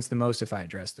your audience the most if I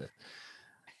addressed it?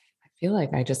 feel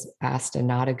like I just asked a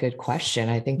not a good question.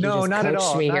 I think you No, just not at coached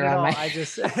all. me Not here at on all. my. I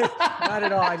just, not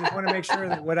at all. I just want to make sure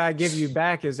that what I give you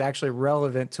back is actually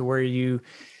relevant to where you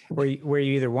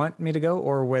either want me to go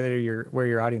or where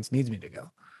your audience needs me to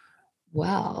go.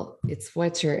 Well, it's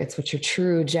what your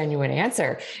true, genuine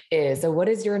answer is. So, what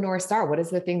is your North Star? What is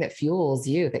the thing that fuels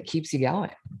you, that keeps you going?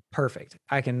 Perfect.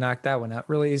 I can knock that one out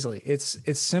really easily. It's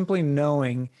simply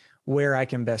knowing where I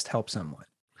can best help someone.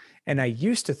 And I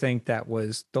used to think that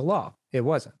was the law. It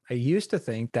wasn't. I used to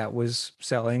think that was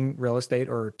selling real estate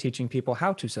or teaching people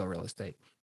how to sell real estate.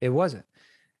 It wasn't.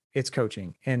 It's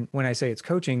coaching. And when I say it's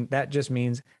coaching, that just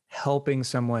means helping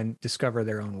someone discover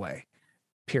their own way,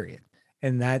 period.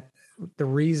 And that the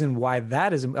reason why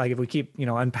that is, like, if we keep,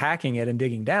 unpacking it and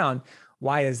digging down,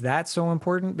 why is that so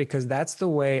important? Because that's the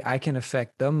way I can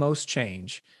affect the most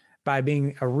change, by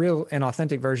being a real and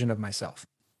authentic version of myself.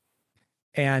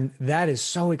 And that is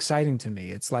so exciting to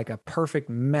me. It's like a perfect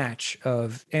match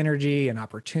of energy and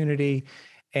opportunity.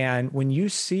 And when you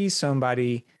see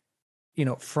somebody,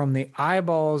 from the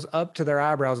eyeballs up to their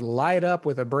eyebrows light up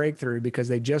with a breakthrough because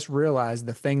they just realized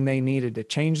the thing they needed to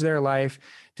change their life,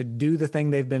 to do the thing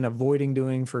they've been avoiding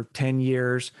doing for 10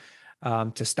 years,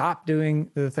 to stop doing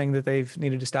the thing that they've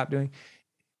needed to stop doing,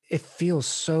 it feels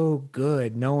so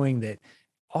good knowing that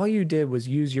all you did was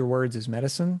use your words as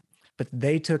medicine, but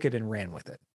they took it and ran with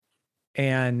it.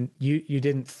 And you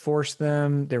didn't force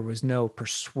them. There was no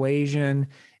persuasion.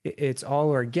 It's all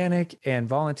organic and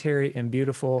voluntary and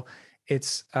beautiful.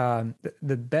 It's the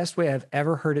best way I've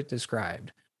ever heard it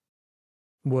described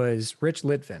was Rich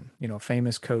Litvin,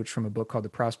 famous coach from a book called The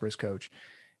Prosperous Coach.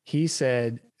 He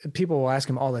said, people will ask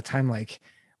him all the time, like,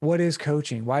 what is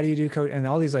coaching? Why do you do coach? And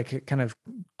all these like kind of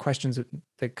questions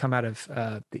that come out of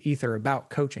the ether about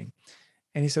coaching.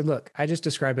 And he said, look, I just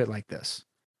describe it like this.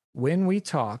 When we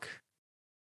talk,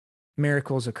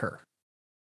 miracles occur.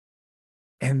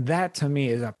 And that to me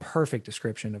is a perfect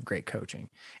description of great coaching.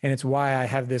 And it's why I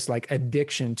have this like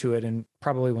addiction to it and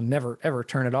probably will never, ever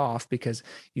turn it off, because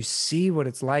you see what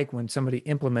it's like when somebody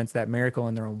implements that miracle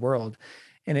in their own world,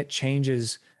 and it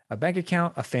changes a bank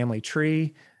account, a family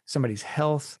tree, somebody's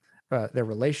health, their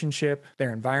relationship,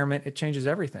 their environment. It changes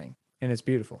everything. And it's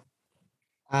beautiful.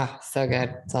 Ah, so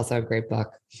good. It's also a great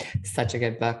book. Such a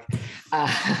good book.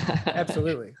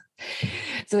 Absolutely.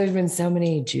 So there's been so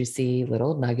many juicy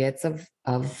little nuggets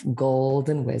of gold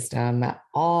and wisdom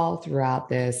all throughout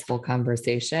this whole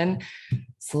conversation.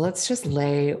 So let's just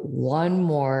lay one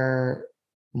more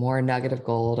nugget of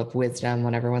gold of wisdom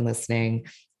on everyone listening.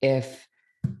 If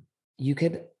you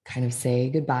could kind of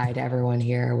say goodbye to everyone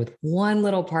here with one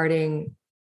little parting,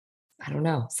 I don't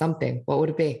know, something, what would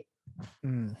it be?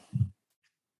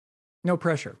 No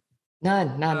pressure.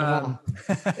 None at all.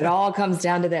 It all comes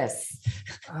down to this.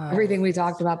 Everything we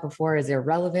talked about before is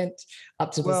irrelevant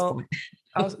up to this point.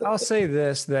 I'll say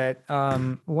this, that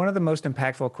one of the most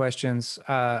impactful questions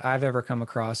I've ever come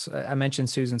across, I mentioned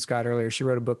Susan Scott earlier. She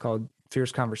wrote a book called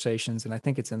Fierce Conversations, and I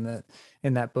think it's in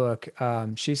that book.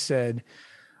 She said,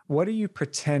 what are you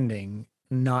pretending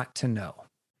not to know?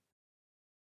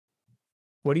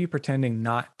 What are you pretending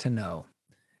not to know?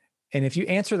 And if you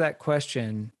answer that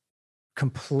question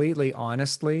completely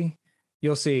honestly,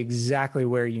 you'll see exactly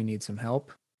where you need some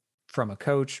help from a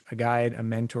coach, a guide, a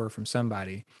mentor, from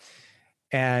somebody.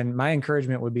 And my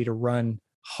encouragement would be to run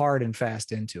hard and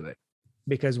fast into it,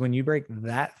 because when you break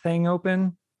that thing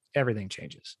open, everything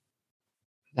changes.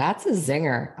 That's a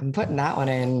zinger. I'm putting that one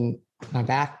in my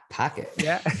back pocket.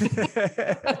 Yeah.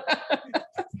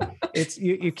 It's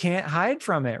you can't hide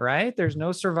from it, right? There's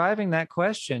no surviving that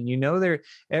question.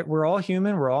 We're all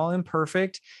human, we're all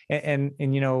imperfect. And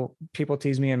people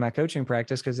tease me in my coaching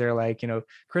practice because they're like,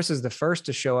 Chris is the first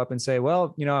to show up and say,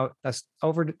 well, I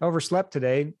overslept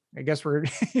today. I guess we're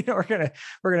we're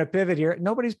gonna pivot here.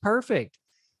 Nobody's perfect.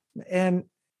 And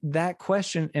that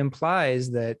question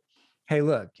implies that, hey,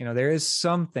 look, there is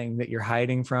something that you're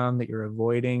hiding from, that you're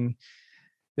avoiding,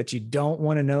 that you don't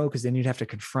want to know, because then you'd have to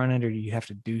confront it or you have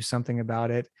to do something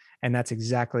about it. And that's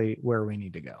exactly where we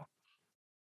need to go.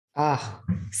 Oh,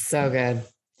 so good.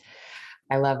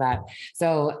 I love that.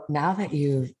 So now that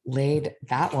you've laid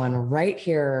that one right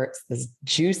here, it's this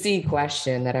juicy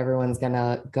question that everyone's going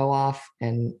to go off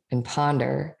and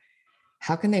ponder.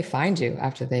 How can they find you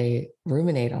after they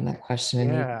ruminate on that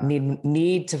question and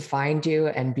need to find you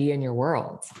and be in your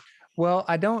world? Well,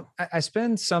 I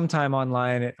spend some time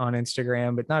online on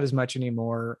Instagram, but not as much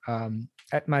anymore.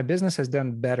 My business has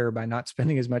done better by not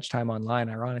spending as much time online,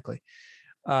 ironically.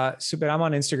 But I'm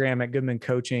on Instagram at Goodman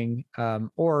Coaching,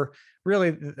 or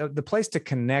really the place to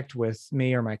connect with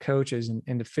me or my coaches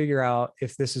and to figure out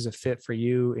if this is a fit for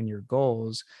you and your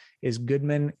goals is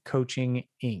Goodman Coaching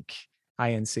Inc.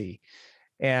 INC.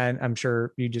 And I'm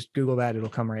sure you just Google that, it'll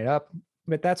come right up.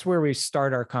 But that's where we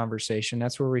start our conversation.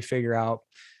 That's where we figure out,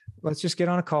 let's just get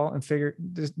on a call and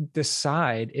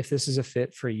decide if this is a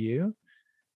fit for you.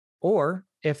 Or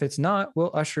if it's not,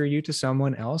 we'll usher you to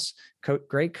someone else,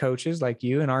 great coaches like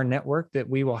you in our network that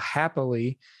we will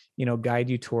happily, guide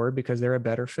you toward because they're a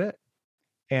better fit.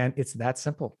 And it's that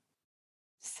simple.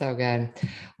 So good.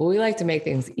 Well, we like to make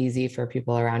things easy for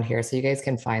people around here. So you guys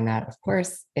can find that, of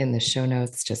course, in the show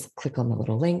notes. Just click on the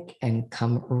little link and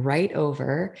come right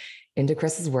over into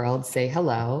Chris's world, say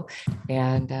hello,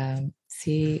 and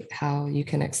see how you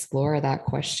can explore that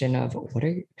question of what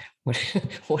are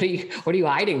you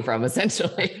hiding from,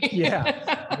 essentially?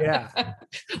 Yeah.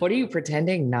 What are you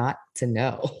pretending not to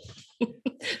know?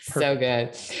 So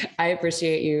good. I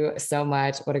appreciate you so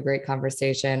much. What a great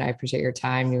conversation. I appreciate your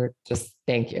time.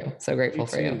 Thank you. So grateful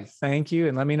for you. Thank you.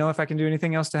 And let me know if I can do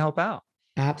anything else to help out.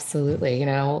 Absolutely.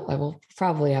 I will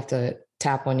probably have to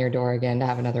tap on your door again to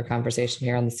have another conversation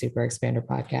here on the Super Expander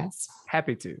podcast.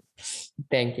 Happy to.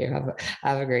 Thank you.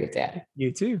 Have a great day.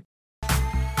 You too.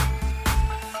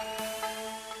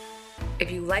 If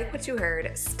you like what you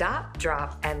heard, stop,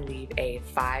 drop, and leave a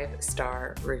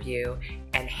 5-star review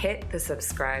and hit the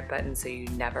subscribe button so you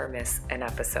never miss an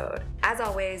episode. As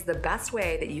always, the best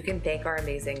way that you can thank our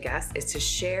amazing guests is to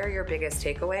share your biggest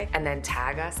takeaway and then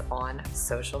tag us on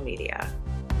social media.